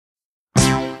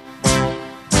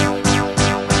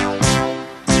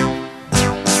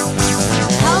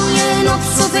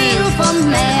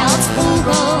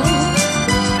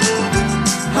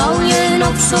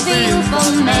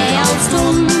van mij als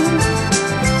toen?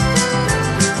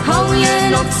 Hou je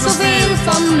nog zoveel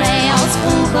van mij als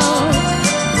vroeger?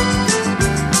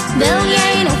 Wil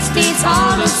jij nog steeds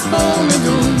alles voor me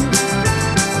doen?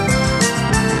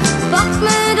 Pak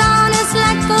me dan eens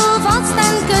lekker vast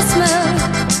en kus me,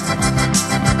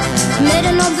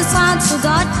 midden op de straat,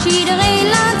 zodat je iedereen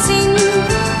laat zien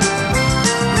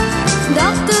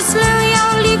dat de sleur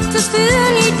jouw liefdesvuur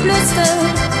niet bluste,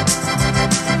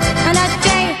 en dat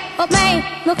jij op mij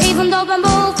nog even dol bent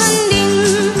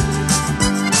bovendien.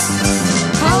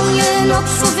 Hou je nog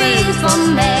zoveel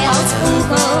van mij als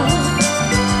vroeger?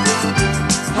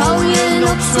 Hou je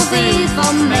nog zoveel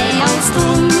van mij als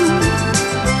toen?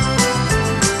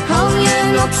 Hou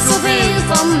je nog zoveel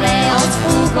van mij als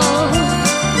vroeger?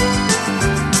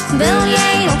 Wil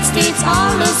jij nog steeds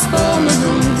alles voor me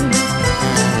doen?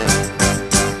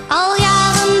 Al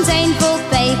jaren zijn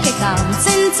voorbij gegaan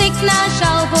sinds ik naast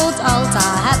jou voor het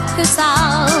altaar heb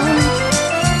gestaan.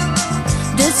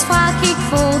 Dus vraag ik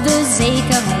voor de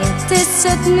zekerheid, is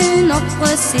het nu nog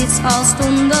precies als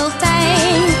toen de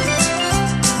tijd?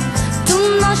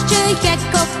 Toen was je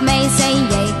gek op mij, zei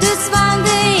jij, dus waagde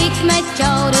ik met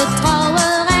jou de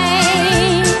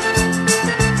trouwerij.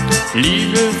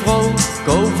 Lieve vrouw, ik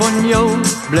hou van jou,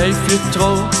 blijf je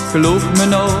trouw, geloof me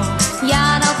nou.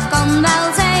 Ja, dat kan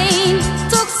wel zijn,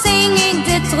 toch zing ik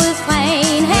dit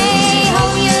refrein. Hey,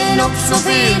 hou je nog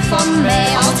zoveel van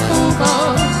mij als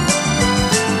vroeger?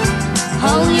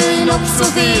 Hou je nog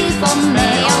zoveel van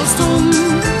mij als toen?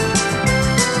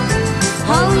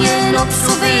 Hou je nog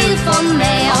zoveel van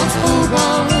mij als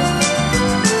vroeger?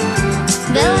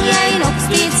 Wil jij nog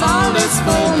steeds alles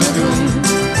voor me doen?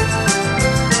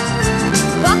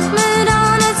 Pak me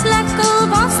dan eens lekker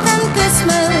vast en kus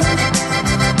me,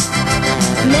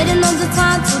 midden op de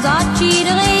straat, zodat je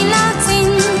iedereen laat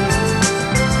zien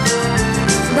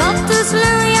dat de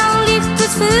sleur jouw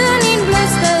liefdesvuur niet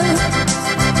bluste,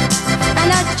 en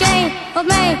dat jij op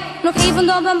mij nog even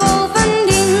dol bent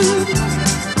bovendien.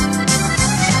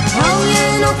 Hou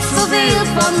je nog zoveel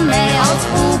van mij als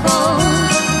vroeger?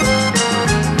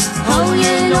 Hou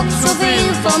je nog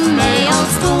zoveel van mij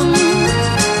als toen?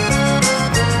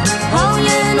 Hou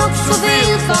je nog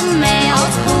zoveel van mij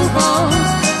als vroeger?